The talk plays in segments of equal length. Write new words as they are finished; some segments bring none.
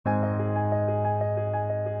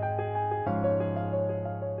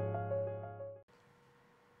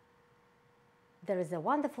There is a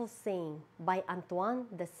wonderful saying by Antoine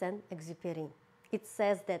de Saint-Exupéry. It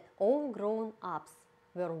says that all grown-ups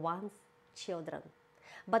were once children,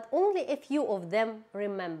 but only a few of them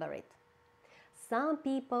remember it. Some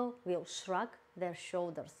people will shrug their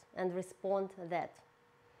shoulders and respond that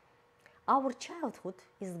our childhood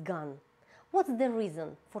is gone. What's the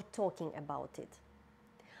reason for talking about it?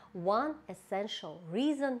 One essential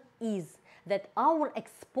reason is that our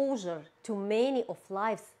exposure to many of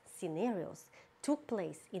life's scenarios took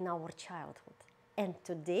place in our childhood and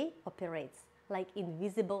today operates like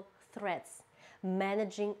invisible threads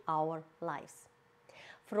managing our lives.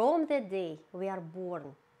 From the day we are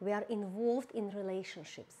born, we are involved in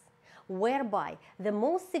relationships, whereby the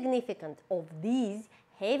most significant of these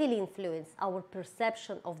heavily influence our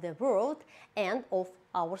perception of the world and of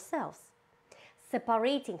ourselves.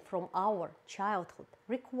 Separating from our childhood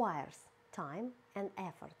requires time and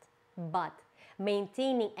effort, but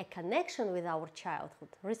maintaining a connection with our childhood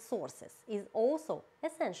resources is also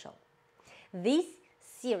essential. This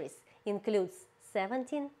series includes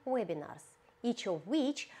 17 webinars, each of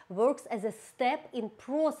which works as a step in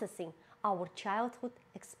processing our childhood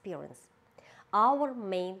experience. Our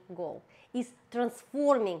main goal is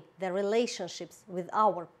transforming the relationships with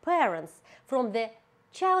our parents from the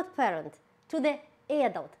child parent to the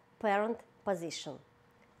adult parent position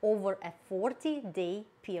over a 40-day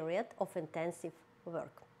period of intensive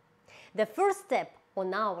work. The first step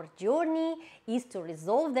on our journey is to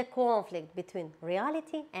resolve the conflict between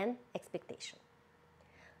reality and expectation.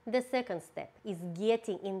 The second step is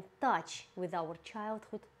getting in touch with our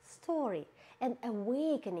childhood story and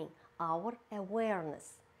awakening our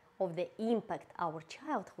awareness of the impact our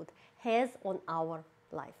childhood has on our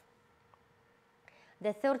life.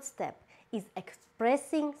 The third step is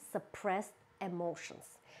expressing suppressed emotions,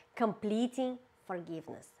 completing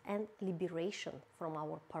forgiveness and liberation from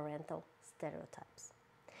our parental stereotypes.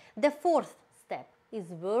 The fourth step is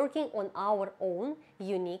working on our own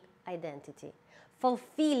unique identity,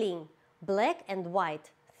 fulfilling black and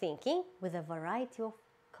white thinking with a variety of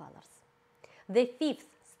colors. The fifth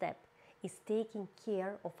step is taking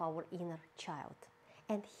care of our inner child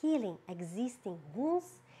and healing existing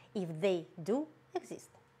wounds if they do exist.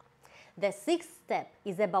 The sixth step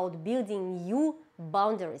is about building new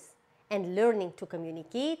boundaries and learning to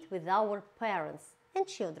communicate with our parents and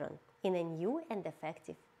children in a new and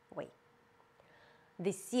effective way.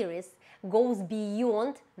 This series goes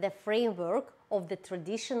beyond the framework of the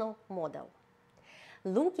traditional model.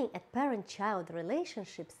 Looking at parent-child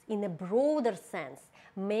relationships in a broader sense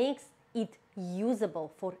makes it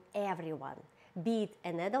usable for everyone, be it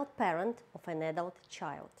an adult parent of an adult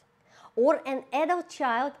child or an adult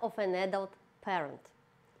child of an adult parent.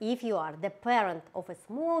 If you are the parent of a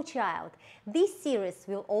small child, this series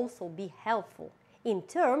will also be helpful in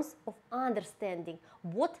terms of understanding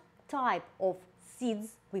what type of seeds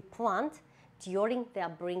we plant during the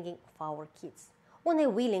upbringing of our kids on a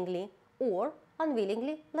willingly or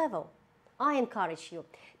unwillingly level. I encourage you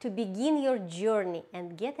to begin your journey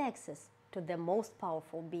and get access to the most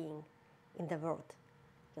powerful being in the world,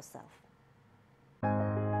 yourself.